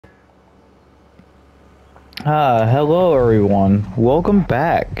Hello everyone. Welcome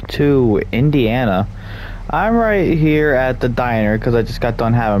back to Indiana. I'm right here at the diner because I just got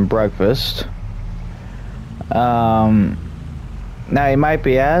done having breakfast. Um, Now you might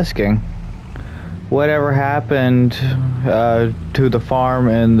be asking, whatever happened to the farm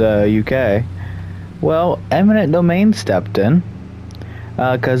in the UK? Well, eminent domain stepped in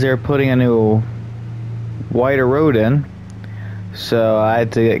because they're putting a new wider road in, so I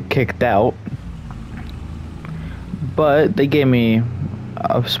had to get kicked out. But they gave me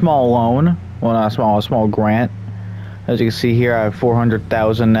a small loan. Well, not small, a small grant. As you can see here, I have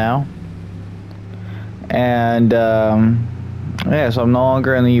 400,000 now, and yeah, so I'm no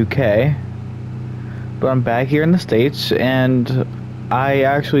longer in the UK, but I'm back here in the States, and I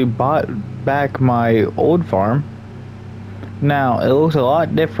actually bought back my old farm. Now it looks a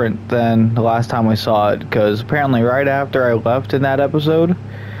lot different than the last time we saw it, because apparently right after I left in that episode,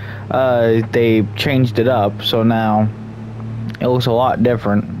 they changed it up, so now it looks a lot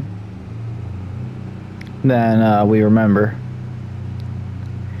different than we remember.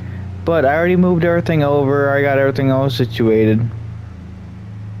 But I already moved everything over. I got everything all situated.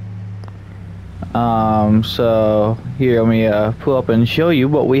 So here, let me pull up and show you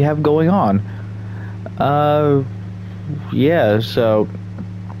what we have going on. Yeah, so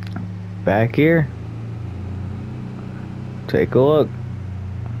back here. Take a look.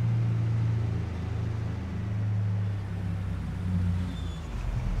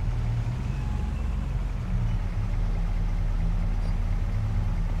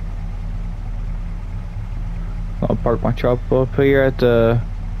 I'll park my truck up here at the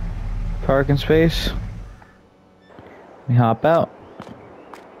parking space. We hop out.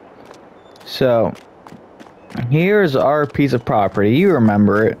 So here's our piece of property. You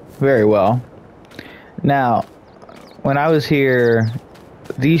remember it very well. Now, when I was here,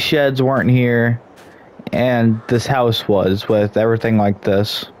 these sheds weren't here, and this house was, with everything like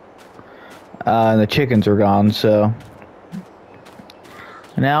this. And the chickens are gone, so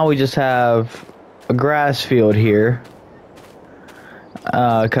now we just have a grass field here,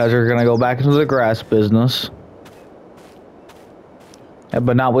 because we're gonna go back into the grass business,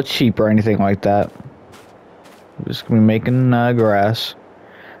 but not with sheep or anything like that. We're just gonna be making grass.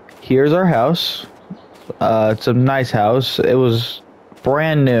 Here's our house. It's a nice house. It was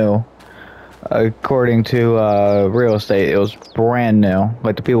brand new, according to real estate. It was brand new,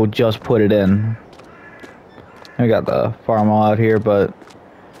 like the people just put it in. We got the farm all out here, but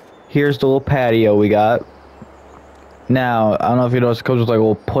here's the little patio we got. Now, I don't know if you noticed, it comes with like a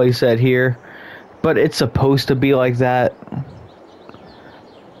little play set here, but it's supposed to be like that.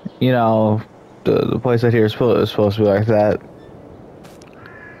 You know, the play set here is supposed to be like that.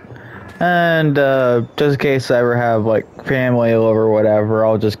 And just in case I ever have like family over or whatever,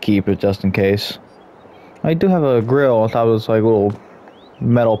 I'll just keep it just in case. I do have a grill on top of this like little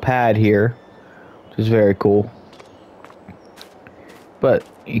metal pad here, which is very cool. But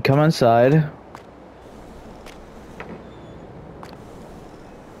you come inside.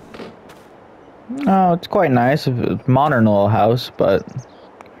 Oh, it's quite nice. It's a modern little house, but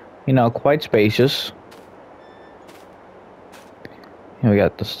you know, quite spacious. We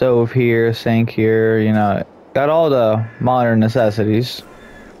got the stove here, sink here, you know, got all the modern necessities.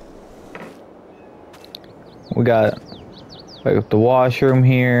 We got like the washroom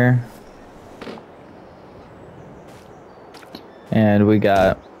here. And we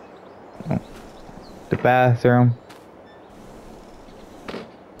got the bathroom.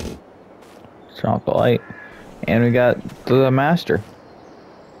 Turn off the light. And we got the master.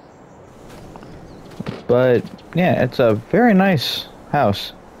 But yeah, it's a very nice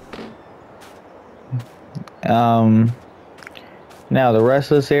house. Now the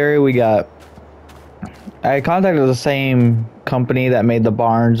rest of this area we got. I contacted the same company that made the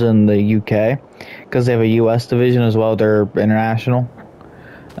barns in the UK, because they have a US division as well. They're international.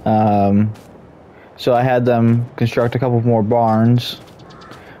 So I had them construct a couple more barns.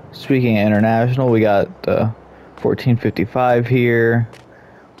 Speaking of international, we got the 1455 here.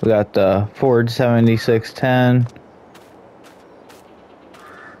 We got the Ford 7610.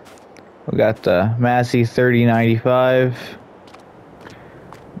 We got the Massey 3095.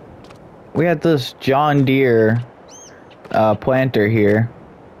 We got this John Deere planter here.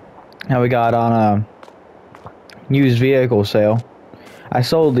 Now we got on a used vehicle sale. I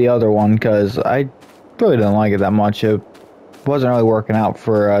sold the other one because I really didn't like it that much. It wasn't really working out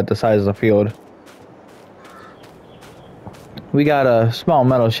for the size of the field. We got a small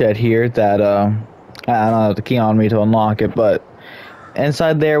metal shed here that I don't have the key on me to unlock it, but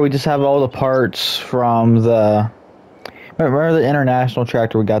inside there we just have all the parts from the Remember the international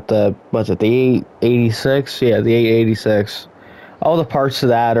tractor? We got the, what's it, the 886? Yeah, the 886. All the parts of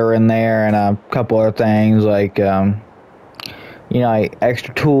that are in there, and a couple other things like, like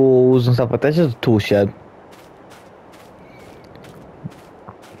extra tools and stuff like that. It's just a tool shed.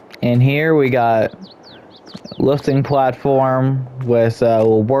 And here we got lifting platform with a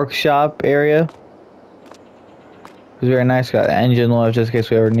little workshop area. It's very nice. Got engine lift just in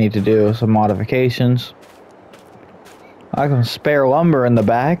case we ever need to do some modifications. I got some spare lumber in the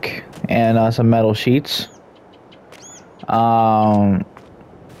back and some metal sheets. And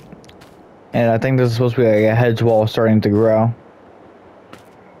I think this is supposed to be like a hedge wall starting to grow.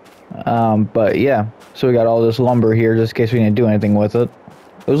 But yeah, so we got all this lumber here just in case we need to do anything with it.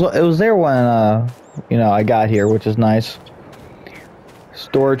 It was there when I got here, which is nice.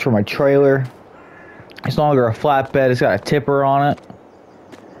 Storage for my trailer. It's no longer a flatbed. It's got a tipper on it.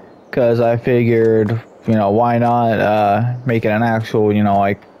 Cause I figured, why not make it an actual,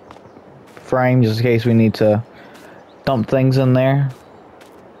 like frame just in case we need to dump things in there.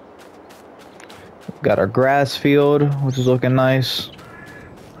 Got our grass field, which is looking nice.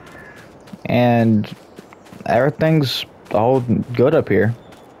 And everything's all good up here.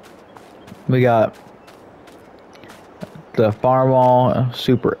 We got the Farmall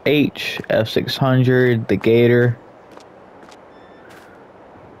Super H F600, the Gator,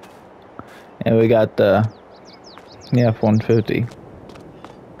 and we got the F150,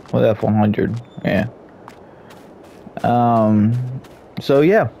 well, the F100, yeah. So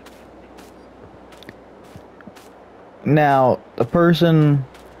yeah. Now the person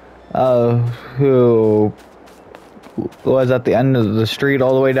who was at the end of the street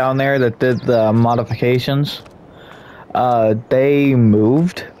all the way down there that did the modifications, they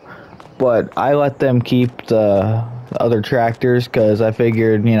moved, but I let them keep the other tractors because I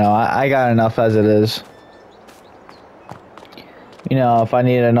figured, I got enough as it is. If I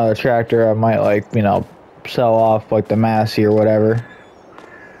needed another tractor, I might sell off like the Massey or whatever.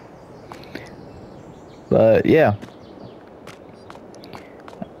 But yeah.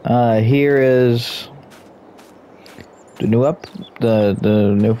 Here is the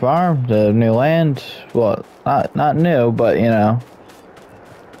new farm, the new land. Well, not new, but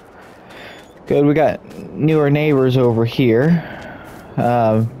good. We got newer neighbors over here.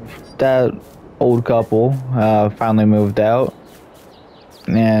 That old couple finally moved out,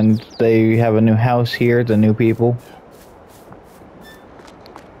 and they have a new house here. The new people.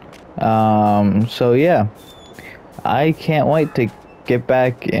 So yeah, I can't wait to get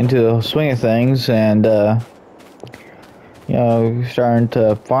back into the swing of things and starting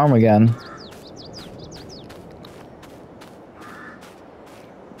to farm again.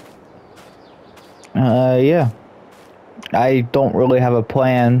 Yeah, I don't really have a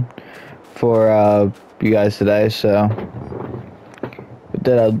plan for you guys today, so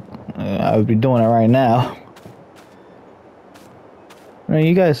I would be doing it right now. I mean,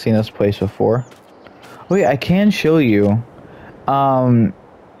 you guys seen this place before. Oh yeah, I can show you. I've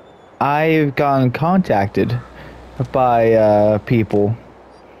gotten contacted by people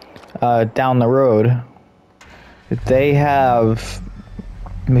down the road. They have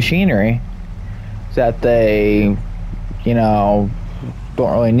machinery that they, don't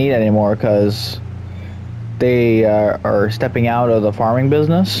really need anymore because they are stepping out of the farming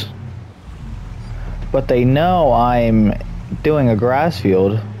business. But they know I'm doing a grass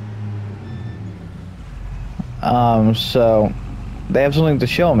field. So they have something to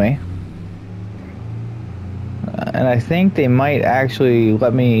show me. And I think they might actually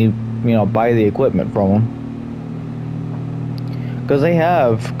let me, buy the equipment from them. Because they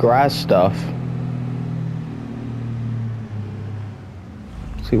have grass stuff.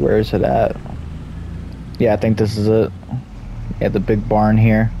 Let's see, where is it at? Yeah, I think this is it. Yeah, the big barn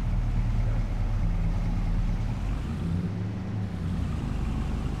here.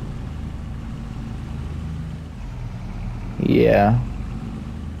 Yeah.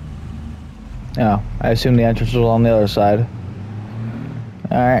 Oh, I assume the entrance was on the other side.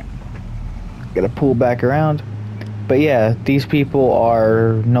 Alright. Gotta pull back around. But yeah, these people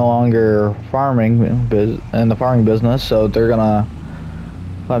are no longer farming in the farming business, so they're gonna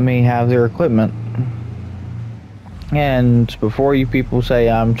let me have their equipment. And before you people say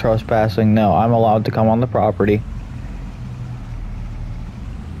I'm trespassing, no, I'm allowed to come on the property.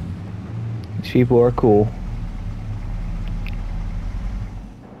 These people are cool.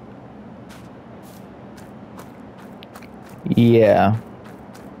 Yeah.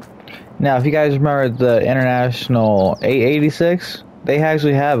 Now, if you guys remember the International 886, they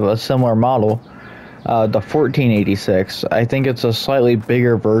actually have a similar model, the 1486. I think it's a slightly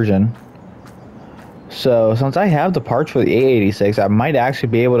bigger version. So since I have the parts for the A86, I might actually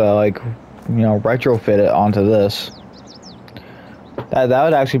be able to like, retrofit it onto this. That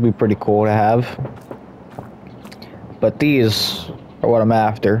would actually be pretty cool to have. But these are what I'm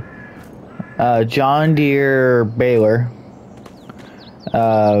after. John Deere baler.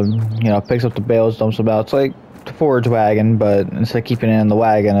 Picks up the bales, dumps them out. It's like the forage wagon, but instead of keeping it in the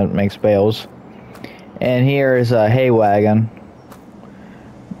wagon, it makes bales. And here is a hay wagon.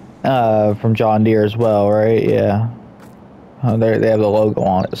 From John Deere as well, right? Yeah. Oh, they have the logo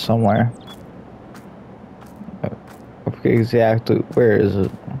on it somewhere. I forget exactly where is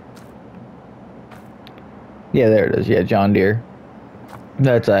it. Yeah, there it is. Yeah, John Deere.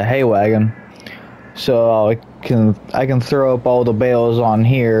 That's a hay wagon. So I can throw up all the bales on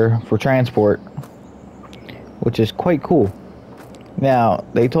here for transport, which is quite cool. Now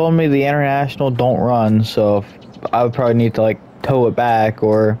they told me the international don't run, so I would probably need to like tow it back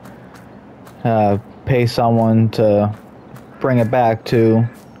or pay someone to bring it back to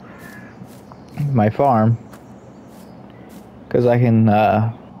my farm, because I can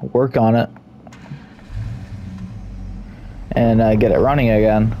work on it and get it running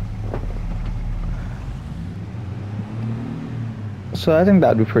again. So I think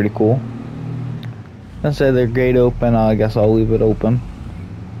that'd be pretty cool. Let's say their gate open, I guess I'll leave it open.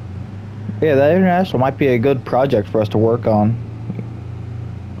 Yeah, that international might be a good project for us to work on.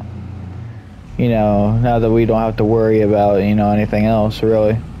 Now that we don't have to worry about, anything else,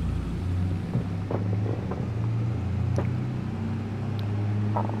 really.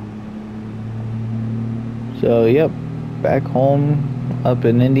 So, yep, back home up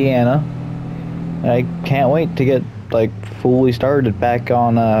in Indiana. I can't wait to get, like, fully started back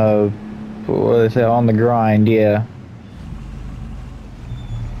on, what do they say, on the grind, yeah.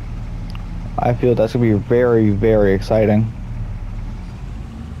 I feel that's gonna be very, very exciting.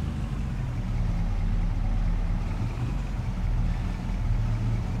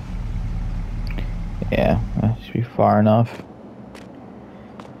 Yeah, that should be far enough.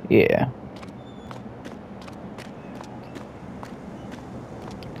 Yeah.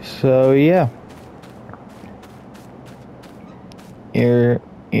 So yeah. Here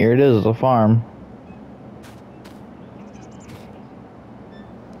it is, the farm.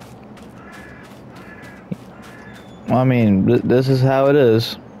 I mean, this is how it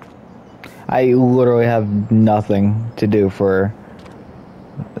is. I literally have nothing to do for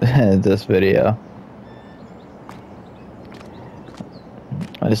this video.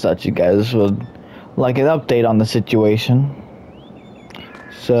 I just thought you guys would like an update on the situation.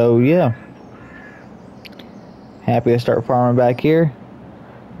 So yeah, happy to start farming back here,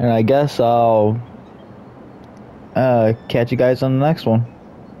 and I guess I'll catch you guys on the next one.